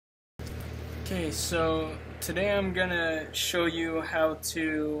Okay, so today I'm gonna show you how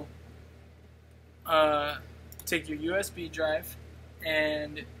to take your USB drive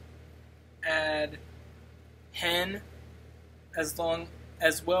and add HEN as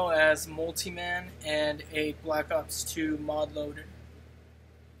well as multiman and a Black Ops 2 mod loader.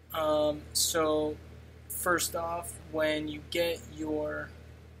 So first off, when you get your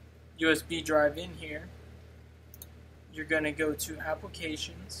USB drive in here, you're gonna go to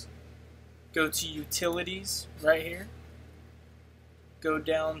Applications. Go to Utilities right here. Go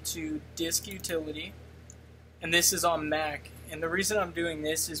down to Disk Utility. And this is on Mac. And the reason I'm doing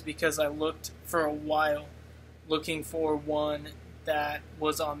this is because I looked for a while looking for one that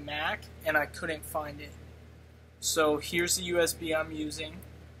was on Mac and I couldn't find it. So here's the USB I'm using.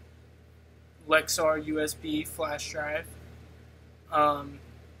 Lexar USB flash drive.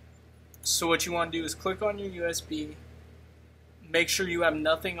 So what you want to do is click on your USB. Make sure you have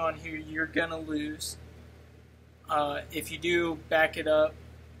nothing on here you're gonna lose. If you do, back it up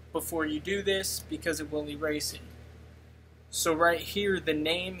before you do this because it will erase it. So right here, the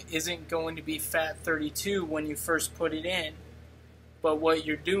name isn't going to be FAT32 when you first put it in, but what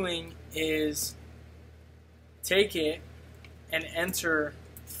you're doing is take it and enter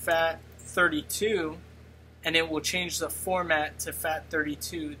FAT32 and it will change the format to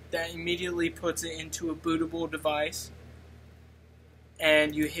FAT32. That immediately puts it into a bootable device.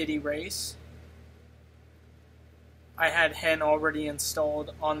 And you hit erase. I had HEN already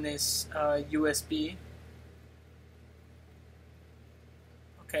installed on this USB.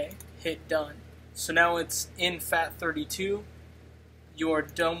 Okay, hit done. So now it's in FAT32. You are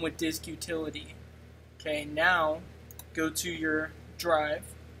done with disk utility. Okay, now go to your drive.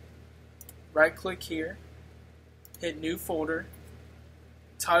 Right click here. Hit new folder.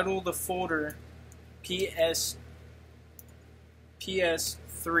 Title the folder PS3.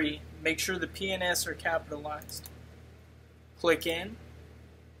 Make sure the P and S are capitalized. Click in.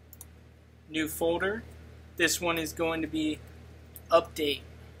 New folder. This one is going to be update.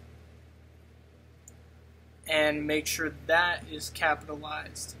 And make sure that is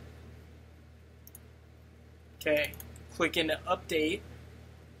capitalized. Okay. Click into update.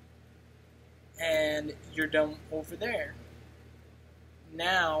 And you're done over there.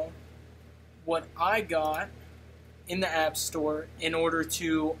 Now, what I got in the App Store in order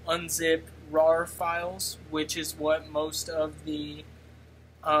to unzip RAR files, which is what most of the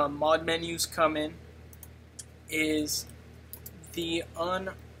mod menus come in, is the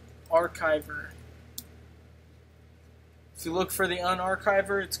unarchiver. If you look for the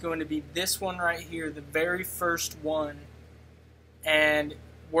unarchiver, it's going to be this one right here, the very first one, and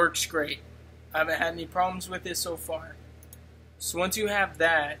works great. I haven't had any problems with it so far. So once you have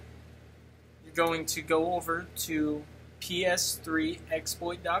that, you're going to go over to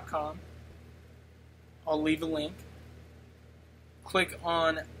ps3exploit.com. I'll leave a link. Click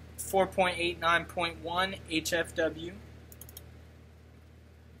on 4.89.1 HFW.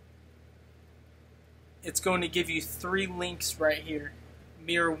 It's going to give you 3 links right here.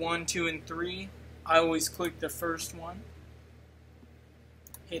 Mirror 1, 2, and 3. I always click the first one.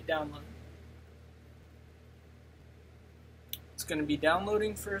 Hit download. It's going to be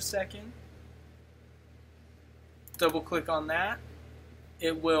downloading for a second. Double click on that.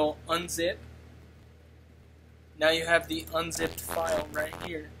 It will unzip. Now you have the unzipped file right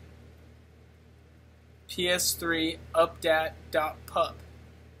here. PS3 updat.pup.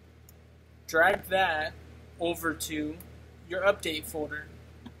 Drag that over to your update folder.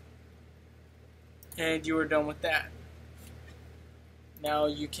 And you are done with that. Now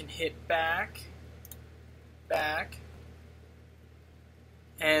you can hit back,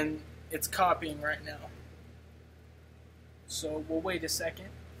 and it's copying right now. So we'll wait a second.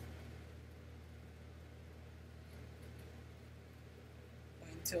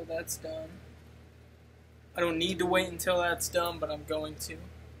 Wait until that's done. I don't need to wait until that's done, but I'm going to.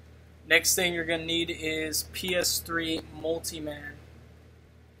 Next thing you're going to need is PS3 multiman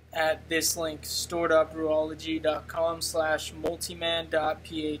at this link,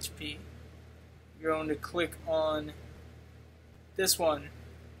 store.brewology.com/multiman.php. You're going to click on this one,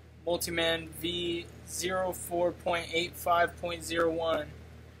 multiman v04.85.01.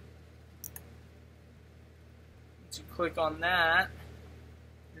 Once you click on that,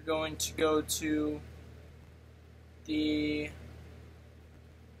 you're going to go to the,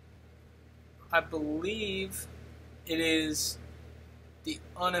 I believe it is the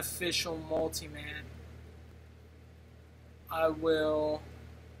unofficial multiman. I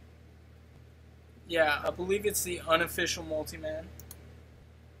believe it's the unofficial multiman.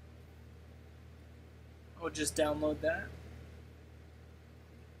 I'll just download that.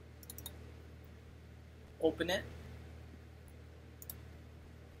 open it.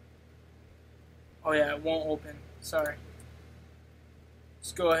 Oh yeah, it won't open. Sorry.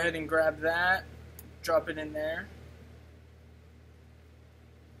 Let's go ahead and grab that. Drop it in there.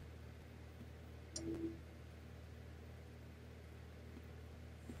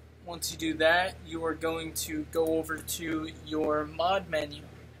 Once you do that, you are going to go over to your mod menu.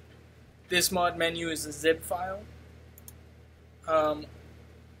 This mod menu is a zip file.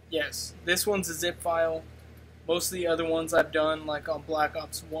 Yes, this one's a zip file. Most of the other ones I've done, like on Black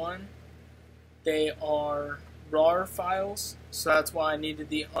Ops 1, they are RAR files, so that's why I needed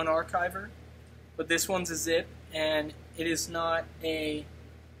the unarchiver. But this one's a zip, and it is not a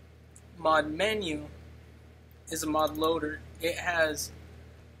mod menu, it's a mod loader. It has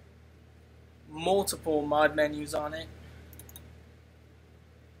multiple mod menus on it.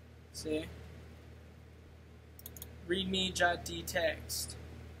 See? readme.d text.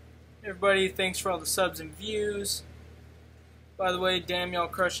 Everybody, thanks for all the subs and views. By the way, damn y'all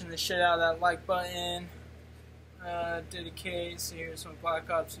crushing the shit out of that like button. Dedicate, so here's my Black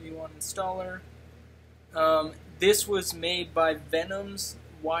Ops V1 installer. This was made by Venom's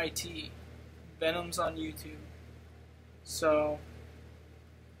YT. Venom's on YouTube. So,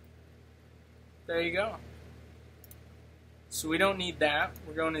 there you go. So we don't need that.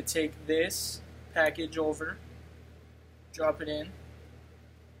 We're going to take this package over, drop it in.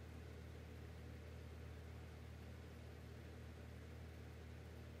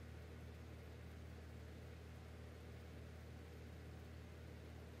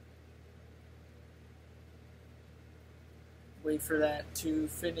 Wait for that to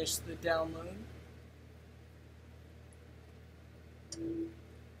finish the download.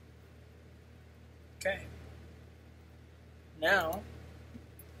 Okay. Now,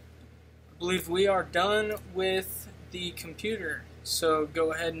 I believe we are done with the computer. So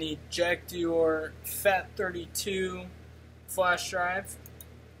go ahead and eject your FAT32 flash drive.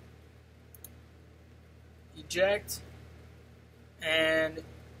 Eject. And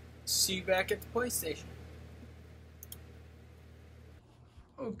see you back at the PlayStation.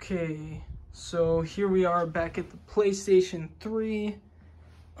 Okay, so here we are back at the PlayStation 3.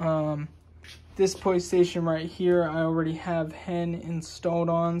 This PlayStation right here, I already have HEN installed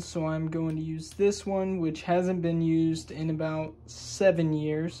on, so I'm going to use this one, which hasn't been used in about 7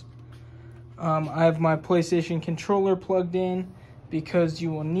 years. I have my PlayStation controller plugged in because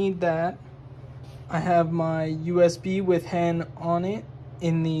you will need that. I have my USB with HEN on it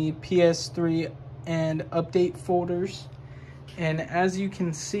in the PS3 and update folders. And as you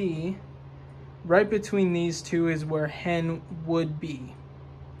can see, right between these two is where HEN would be.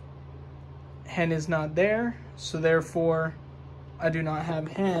 HEN is not there, so therefore I do not have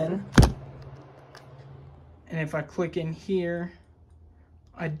HEN. And if I click in here,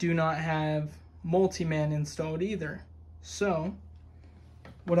 I do not have multiman installed either. So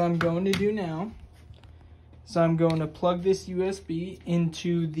what I'm going to do now is I'm going to plug this USB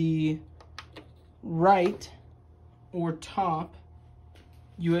into the right or top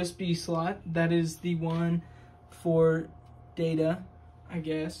USB slot. That is the one for data, I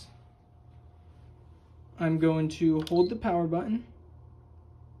guess. I'm going to hold the power button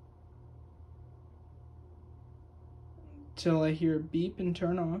till I hear it beep and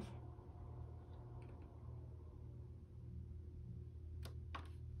turn off.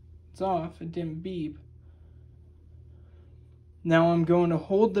 It's off, it didn't beep. Now I'm going to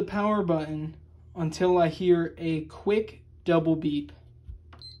hold the power button until I hear a quick double beep.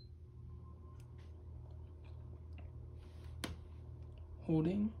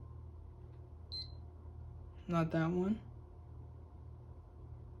 Holding. Not that one.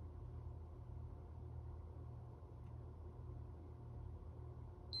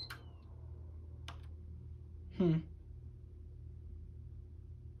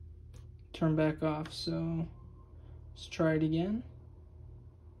 Turn back off, so let's try it again.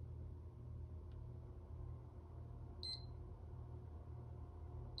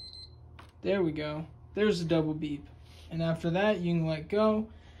 There we go. There's a double beep. And after that, you can let go.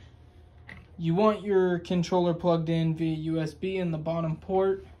 You want your controller plugged in via USB in the bottom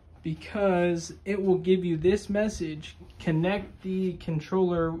port because it will give you this message: connect the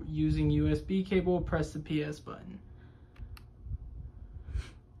controller using USB cable, press the PS button.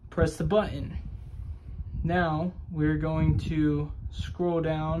 Press the button. Now we're going to scroll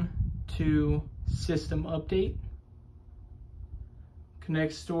down to System Update.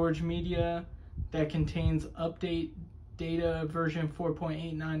 Connect storage media that contains update data version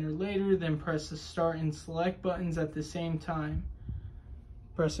 4.89 or later, then press the start and select buttons at the same time.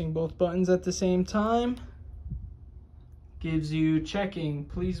 Pressing both buttons at the same time gives you checking,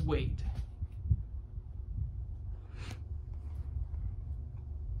 please wait.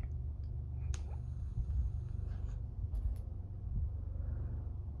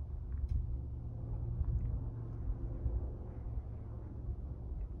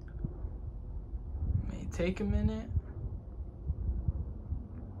 might take a minute.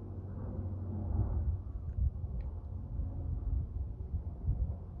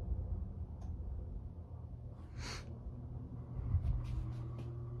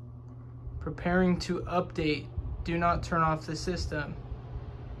 Preparing to update. Do not turn off the system.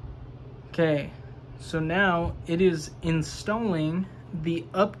 Okay, so now it is installing the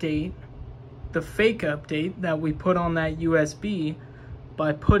update, the fake update that we put on that USB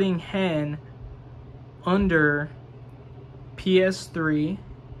by putting HEN under PS3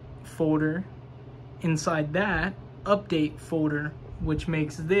 folder, inside that update folder, which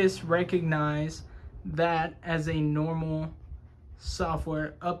makes this recognize that as a normal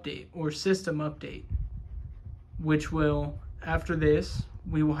software update or system update, which will, after this,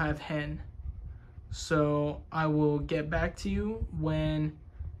 we will have HEN. So I will get back to you when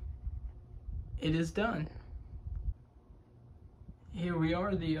it is done. Here we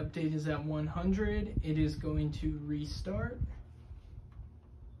are, the update is at 100. It is going to restart.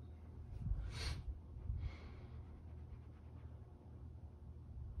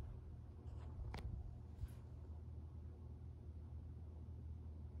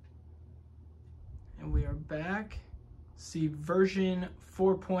 And we are back. See version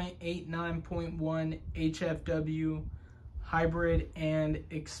 4.89.1 HFW hybrid and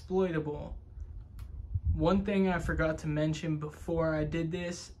exploitable. One thing I forgot to mention before I did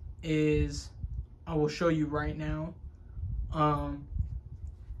this is, I will show you right now.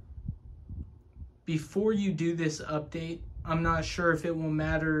 Before you do this update, I'm not sure if it will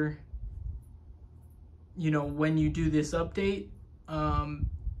matter, you know, when you do this update,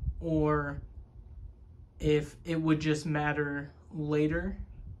 or if it would just matter later.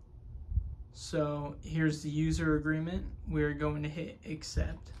 So here's the user agreement. We're going to hit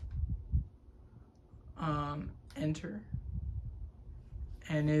accept, enter,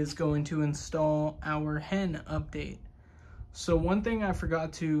 and it is going to install our HEN update. So one thing I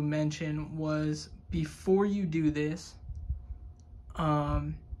forgot to mention was, before you do this,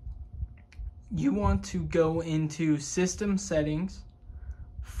 you want to go into system settings,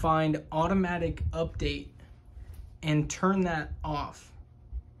 find automatic update, and turn that off.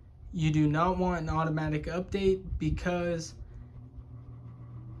 You do not want an automatic update, because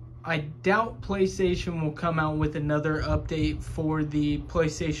I doubt PlayStation will come out with another update for the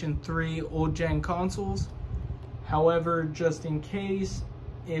PlayStation 3 old gen consoles. However, just in case,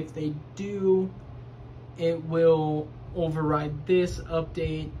 if they do, it will override this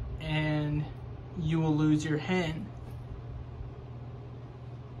update and you will lose your HEN.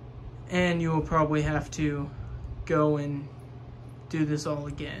 And you will probably have to go and do this all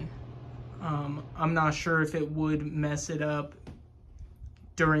again. I'm not sure if it would mess it up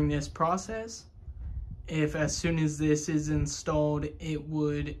during this process. If as soon as this is installed, it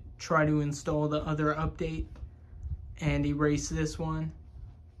would try to install the other update and erase this one.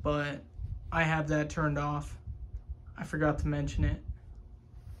 But I have that turned off. I forgot to mention it.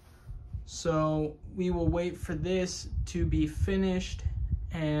 So we will wait for this to be finished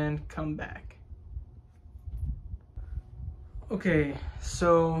and come back. Okay,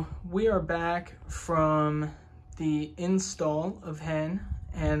 so we are back from the install of HEN,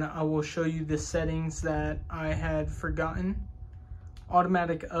 and I will show you the settings that I had forgotten.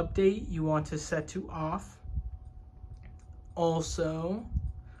 Automatic update, you want to set to off. Also,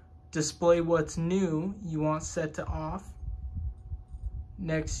 display what's new, you want set to off.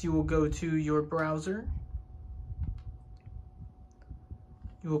 Next, you will go to your browser.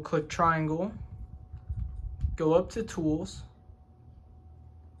 You will click triangle, go up to tools,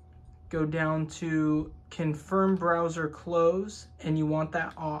 go down to confirm browser close, and you want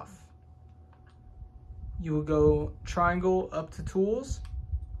that off. You will go triangle up to tools,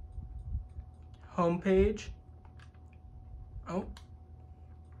 home page,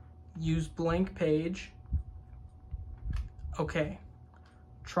 use blank page, okay,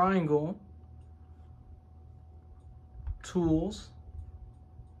 triangle, tools,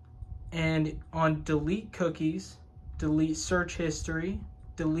 and on delete cookies, delete search history,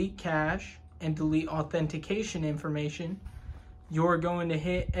 delete cache, and delete authentication information, you're going to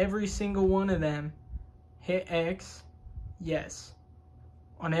hit every single one of them, hit X, yes,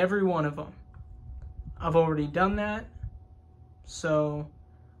 on every one of them. I've already done that, so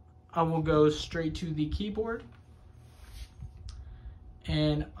I will go straight to the keyboard,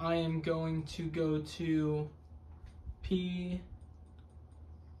 and I am going to go to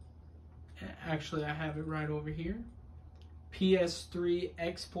actually I have it right over here,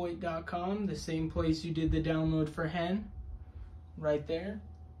 PS3exploit.com, the same place you did the download for HEN, right there,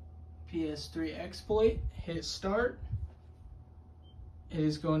 PS3 exploit, hit start, It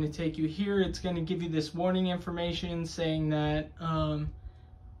is going to take you here. It's going to give you this warning information saying that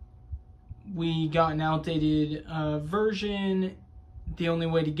we got an outdated version. The only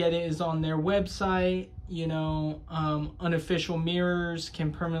way to get it is on their website. You know, unofficial mirrors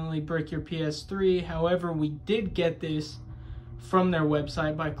can permanently brick your PS3. However, we did get this from their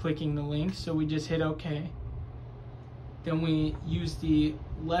website by clicking the link, so we just hit OK. Then we use the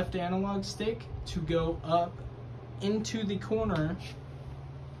left analog stick to go up into the corner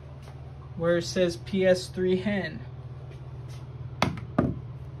where it says PS3 HEN.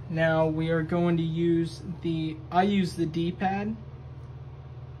 Now we are going to use I use the D-pad.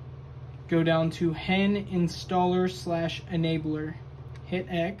 Go down to HEN installer / enabler. Hit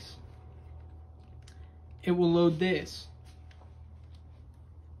X. It will load this.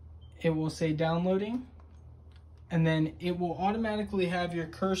 It will say downloading. And then it will automatically have your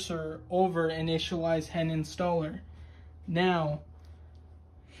cursor over initialize HEN installer. Now,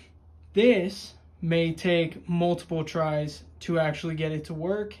 this may take multiple tries to actually get it to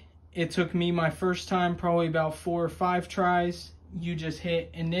work. It took me my first time probably about 4 or 5 tries. You just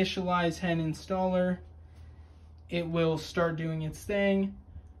hit initialize HEN installer. It will start doing its thing.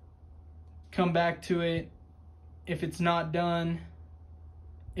 Come back to it. If it's not done,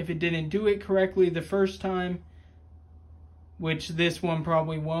 if it didn't do it correctly the first time, which this one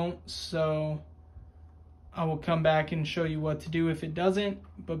probably won't, so I will come back and show you what to do if it doesn't.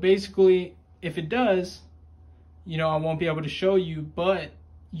 But basically, if it does, you know, I won't be able to show you, but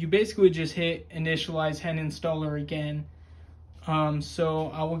you basically just hit initialize HEN installer again. So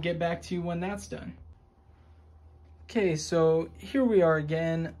I will get back to you when that's done. Okay, so here we are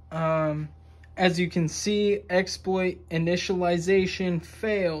again. As you can see, exploit initialization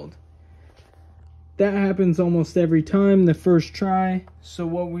failed. That happens almost every time, the first try. So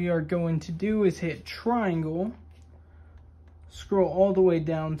what we are going to do is hit triangle, scroll all the way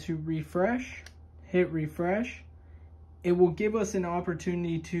down to refresh, hit refresh. It will give us an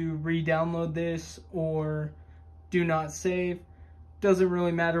opportunity to re-download this or do not save. Doesn't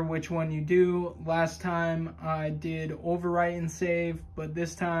really matter which one you do. Last time I did overwrite and save, but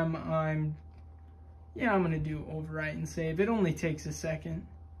this time I'm gonna do overwrite and save. It only takes a second.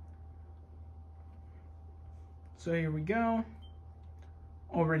 So here we go.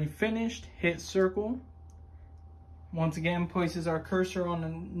 Already finished. Hit circle. Once again, places our cursor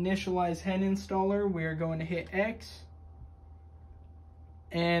on initialize HEN installer. We are going to hit X.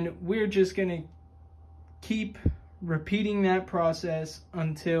 And we're just going to keep repeating that process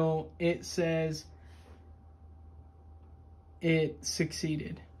until it says it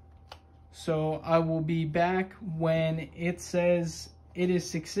succeeded. So I will be back when it says it is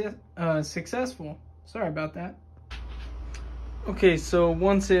successful. Sorry about that. Okay, so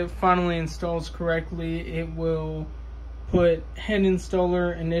once it finally installs correctly, it will put HEN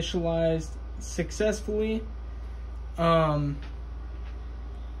installer initialized successfully. The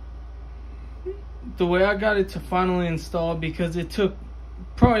way I got it to finally install, because it took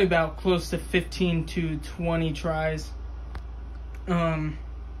probably about close to 15 to 20 tries. I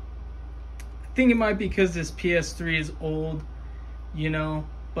think it might be because this PS3 is old, you know,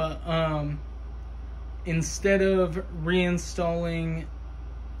 but instead of reinstalling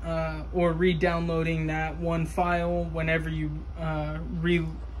or re-downloading that one file whenever you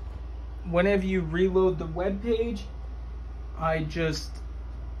reload the web page, I just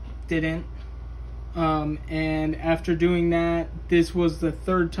didn't. And after doing that, this was the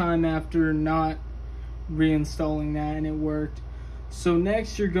 3rd time after not reinstalling that, and it worked. So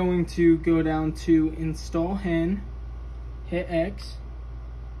next you're going to go down to install HEN, hit X.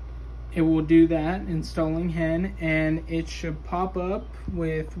 It will do that, installing HEN, and it should pop up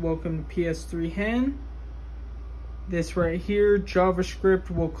with welcome to PS3 HEN. This right here,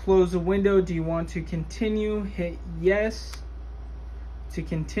 JavaScript will close the window. Do you want to continue? Hit yes to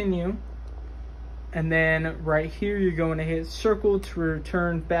continue. And then right here, you're going to hit circle to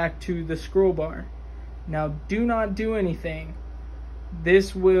return back to the scroll bar. Now do not do anything.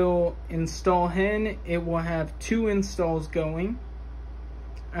 This will install HEN. It will have 2 installs going.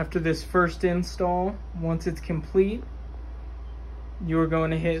 After this first install, once it's complete, you're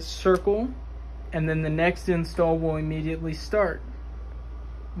going to hit circle, and then the next install will immediately start.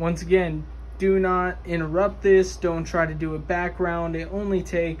 Once again, do not interrupt this. Don't try to do a background. It only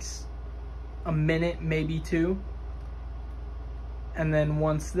takes a minute, maybe 2. And then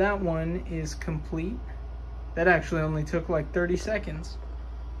once that one is complete, that actually only took like 30 seconds.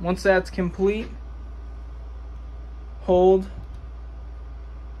 Once that's complete, hold,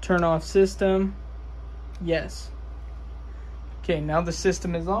 turn off system, yes. Okay, now the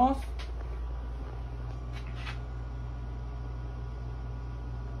system is off.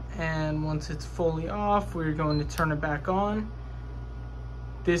 And once it's fully off, we're going to turn it back on.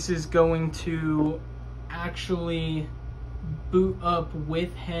 This is going to actually boot up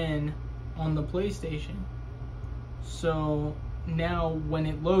with HEN on the PlayStation. So now when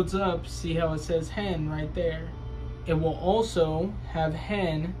it loads up, see how it says HEN right there? It will also have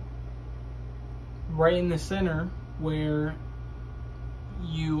HEN right in the center where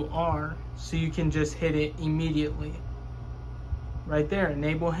you are, so you can just hit it immediately. Right there,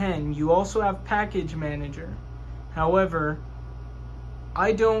 enable HEN. You also have package manager. However,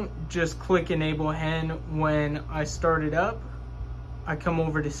 I don't just click enable HEN when I start it up. I come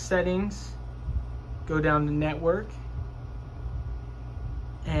over to settings, go down to network,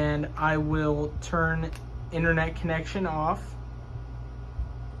 and I will turn internet connection off.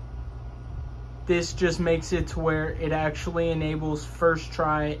 This just makes it to where it actually enables first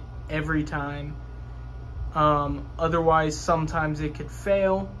try every time. Otherwise, sometimes it could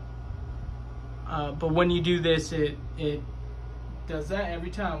fail. But when you do this, it does that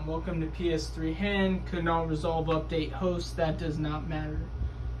every time. Welcome to PS3 HEN. Could not resolve update host. That does not matter.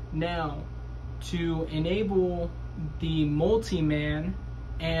 Now, to enable the multiman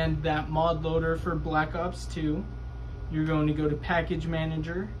and that mod loader for Black Ops 2, you're going to go to package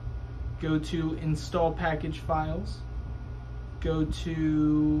manager, go to install package files, go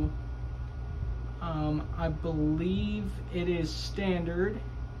to I believe it is standard.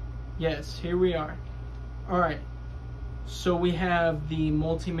 Yes, here we are. Alright, so we have the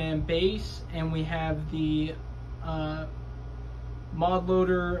multiman base and we have the mod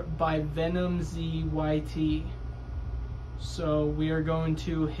loader by Venom ZYT. So we are going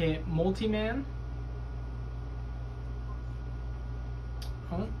to hit multiman.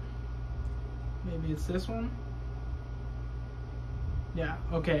 Oh, maybe it's this one. Yeah,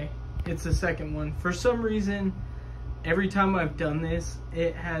 okay. It's the second one. For some reason, every time I've done this,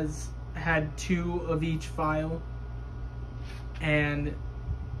 it has had 2 of each file. And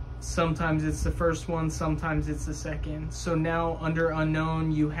sometimes it's the first one, sometimes it's the second. So now under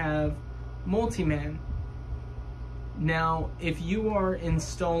unknown, you have multiman. Now, if you are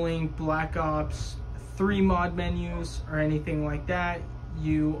installing Black Ops 3 mod menus or anything like that,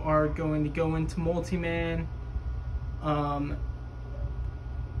 you are going to go into multiman,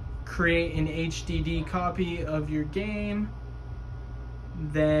 create an HDD copy of your game,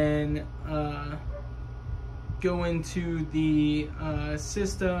 then go into the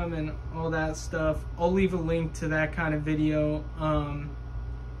system and all that stuff. I'll leave a link to that kind of video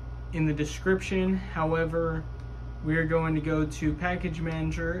in the description. However, we're going to go to package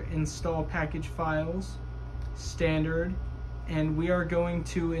manager, install package files, standard, and we are going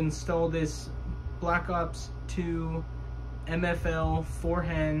to install this Black Ops 2 MFL for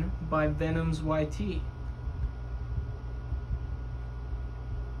HEN by Venom's YT.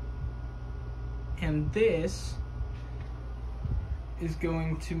 And this is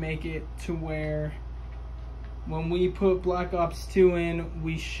going to make it to where when we put Black Ops 2 in,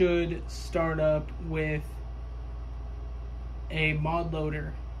 we should start up with a mod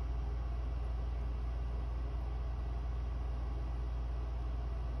loader.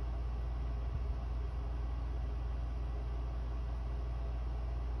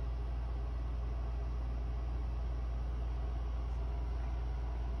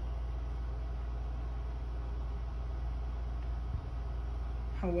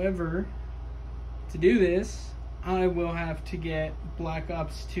 However, to do this, I will have to get Black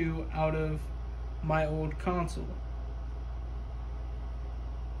Ops 2 out of my old console.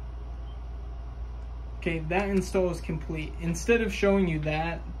 Okay, that install is complete. Instead of showing you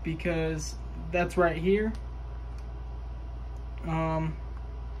that, because that's right here,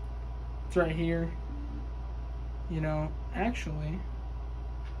 it's right here, you know, actually,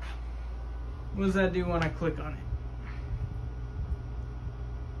 what does that do when I click on it?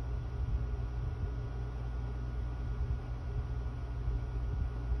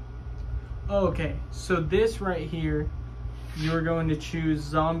 Okay, so this right here, you're going to choose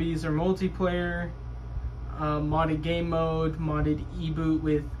zombies or multiplayer, modded game mode, modded e-boot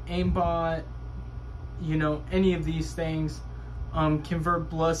with aimbot, you know, any of these things. Convert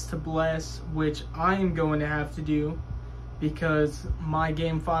bless to bless, which I am going to have to do because my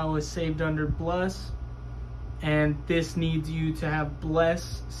game file is saved under bless, and this needs you to have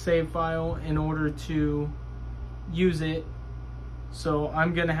bless save file in order to use it. So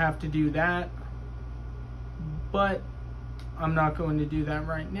I'm gonna have to do that, but I'm not going to do that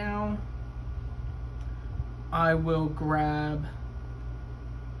right now. I will grab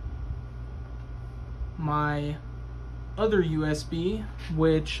my other USB,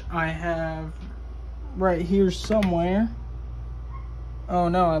 which I have right here somewhere. Oh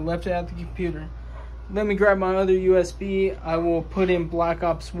no, I left it at the computer. Let me grab my other USB. I will put in Black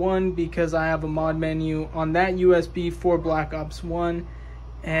Ops 1 because I have a mod menu on that USB for Black Ops 1.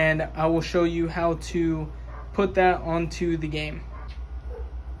 And I will show you how to put that onto the game.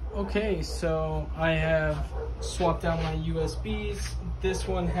 Okay, so I have swapped out my USBs. This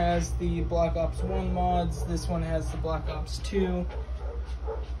one has the Black Ops 1 mods. This one has the Black Ops 2.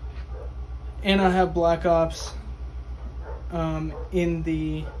 And I have Black Ops in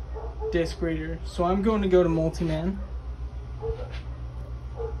the disc reader. So I'm going to go to multiman.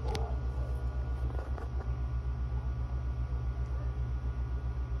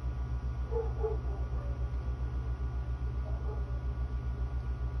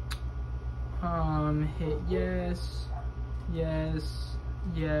 Hit yes, yes,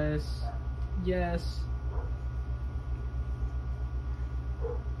 yes, yes.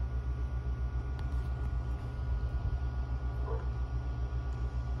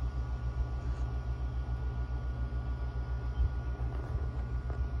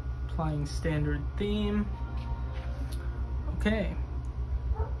 Applying standard theme. Okay.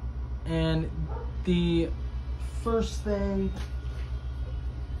 And the first thing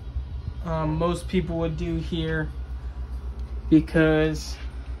most people would do here, because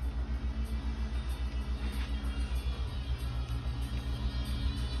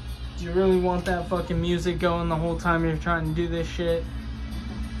do you really want that fucking music going the whole time you're trying to do this shit?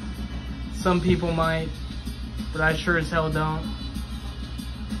 Some people might, but I sure as hell don't.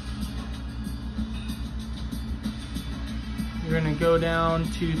 You're gonna go down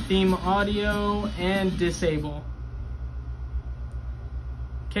to theme audio and disable.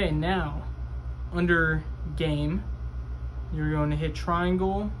 Okay, now under game, you're going to hit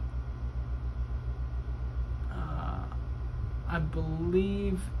triangle. I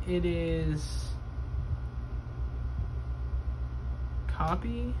believe it is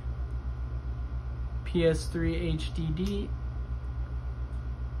copy PS3 HDD.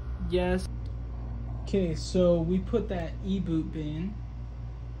 Yes. Okay, so we put that e-boot bin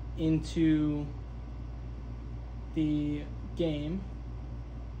into the game.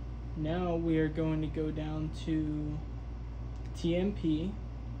 Now we are going to go down to TMP.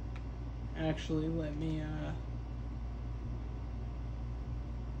 Actually, let me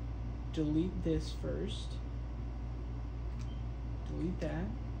delete this first. Delete that.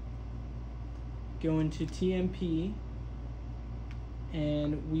 Go into TMP,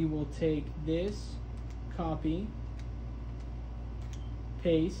 and we will take this, copy,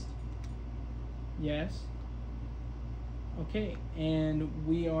 paste, yes. Okay, and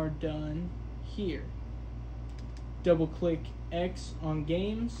we are done here. Double click X on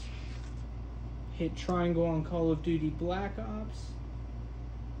games, hit triangle on Call of Duty Black Ops,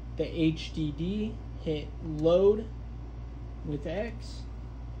 the HDD, hit load with X.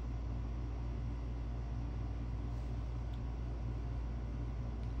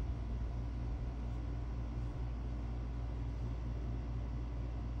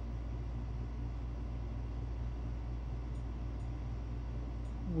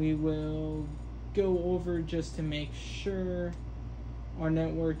 We will go over just to make sure our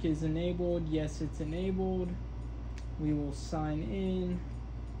network is enabled. Yes, it's enabled. We will sign in.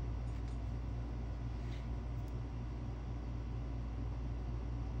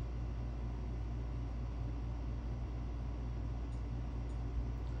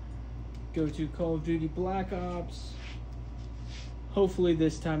 Go to Call of Duty Black Ops. Hopefully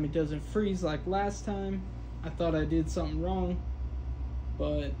this time it doesn't freeze like last time. I thought I did something wrong,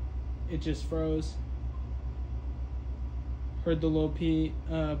 but it just froze. Heard the low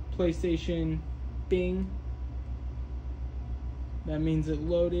PlayStation bing. That means it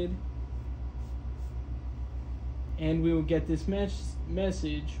loaded. And we will get this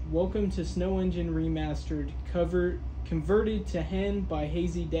message. Welcome to Snow Engine Remastered, converted to HEN by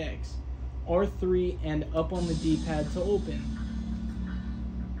Hazy Dex. R3 and up on the D-pad to open.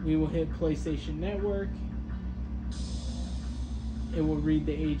 We will hit PlayStation Network. It will read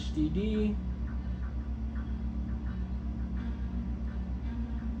the HDD.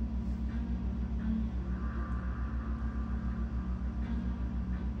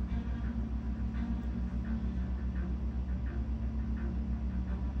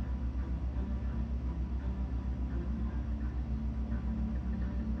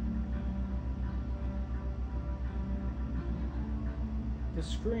 The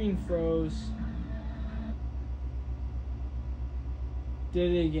screen froze.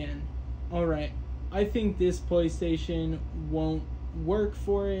 Did it again. Alright. I think this PlayStation won't work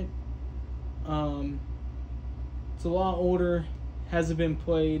for it. It's a lot older. Hasn't been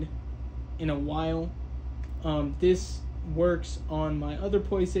played in a while. This works on my other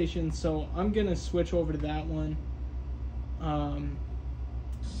PlayStation, so I'm gonna switch over to that one.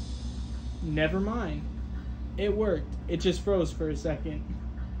 Never mind. It worked. It just froze for a second.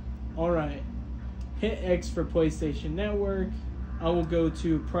 Alright. Hit X for PlayStation Network. I will go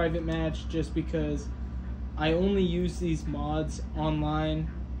to private match just because I only use these mods online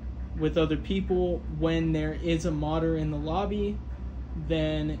with other people when there is a modder in the lobby.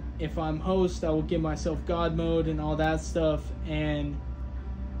 Then if I'm host, I will give myself God mode and all that stuff, and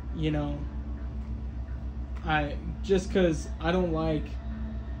you know, just because I don't like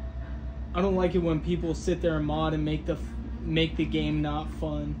it when people sit there and mod and make the game not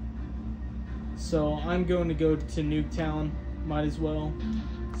fun. So I'm going to go to Nuketown, might as well,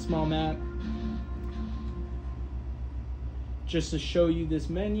 small map, just to show you this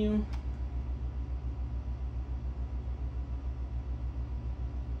menu.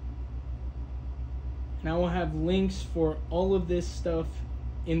 And I will have links for all of this stuff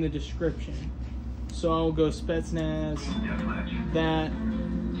in the description. So I'll go Spetsnaz, that,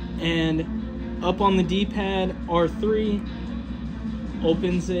 and up on the D-pad, R3,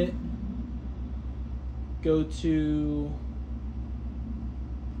 opens it, go to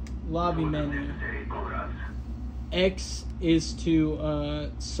lobby menu. X is to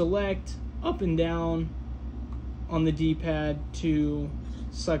select, up and down on the D-pad to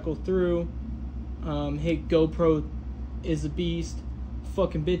cycle through. Hit GoPro is a beast.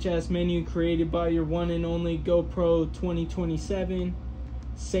 Fucking bitch ass menu created by your one and only GoPro 2027.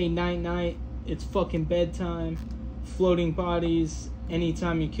 Say night night, it's fucking bedtime. Floating bodies,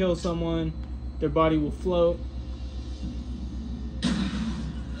 anytime you kill someone, their body will float.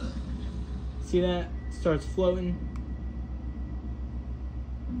 See that? Starts floating.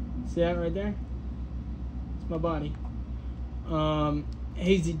 See that right there? It's my body.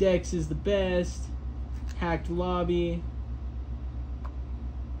 Hazy Dex is the best. Hacked lobby.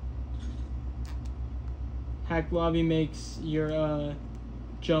 Hacked lobby makes your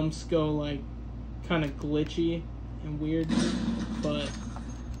jumps go like kind of glitchy and weird, but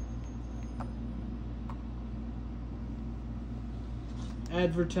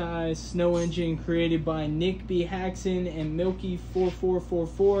advertise. Snow Engine created by Nick B. Haxon and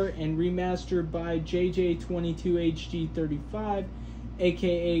Milky4444 and remastered by JJ22HG35,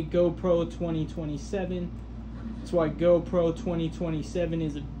 aka GoPro 2027. That's why GoPro 2027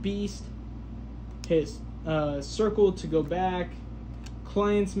 is a beast. Hit circle to go back.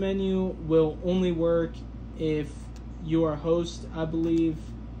 Clients menu will only work if you are host, I believe.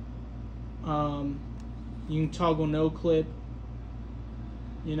 You can toggle no clip,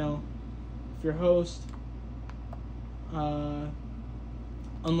 you know, if you're host.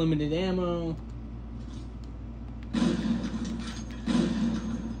 Unlimited ammo.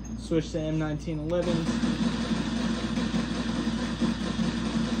 Switch to M1911.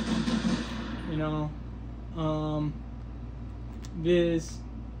 You know, Viz.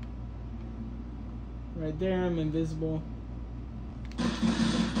 Right there, I'm invisible.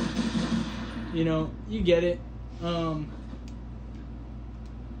 You know, you get it.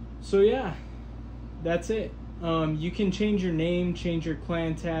 So yeah, that's it. You can change your name, change your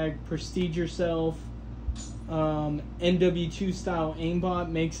clan tag, prestige yourself. NW2 style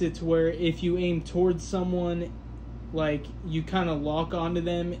aimbot makes it to where if you aim towards someone, like you kind of lock onto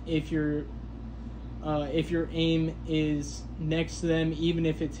them if your aim is next to them, even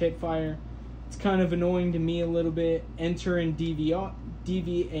if it's hip fire. It's kind of annoying to me a little bit. Enter in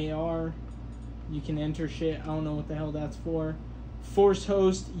DVAR. You can enter shit. I don't know what the hell that's for. Force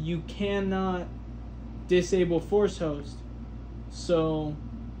host, you cannot disable force host. So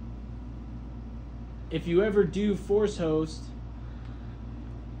if you ever do force host,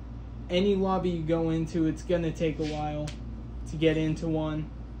 any lobby you go into, it's gonna take a while to get into one.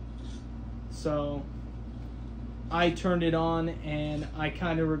 So I turned it on and I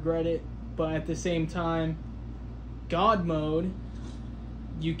kind of regret it, but at the same time, God mode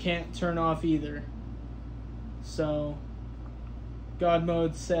you can't turn off either. So God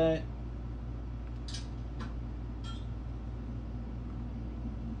mode set.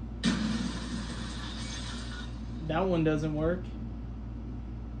 That one doesn't work.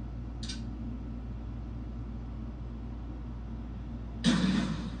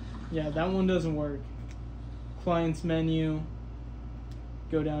 Yeah, that one doesn't work. Clients menu.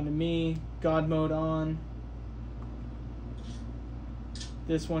 Go down to me. God mode on.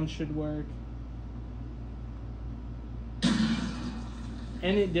 This one should work.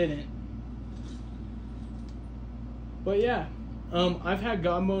 And it didn't. But yeah. I've had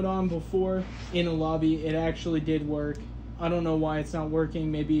God mode on before in a lobby. It actually did work. I don't know why it's not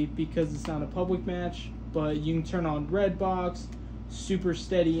working. Maybe because it's not a public match. but you can turn on red box, super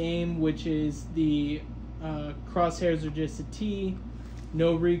steady aim, which is the crosshairs are just a T,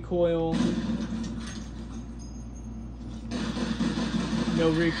 no recoil,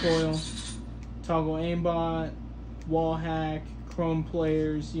 toggle aimbot, wall hack, chrome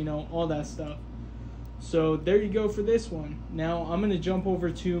players, you know, all that stuff. So there you go for this one. Now I'm going to jump over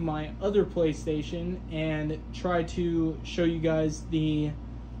to my other PlayStation and try to show you guys the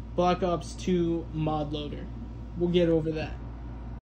Black Ops 2 mod loader. We'll get over that.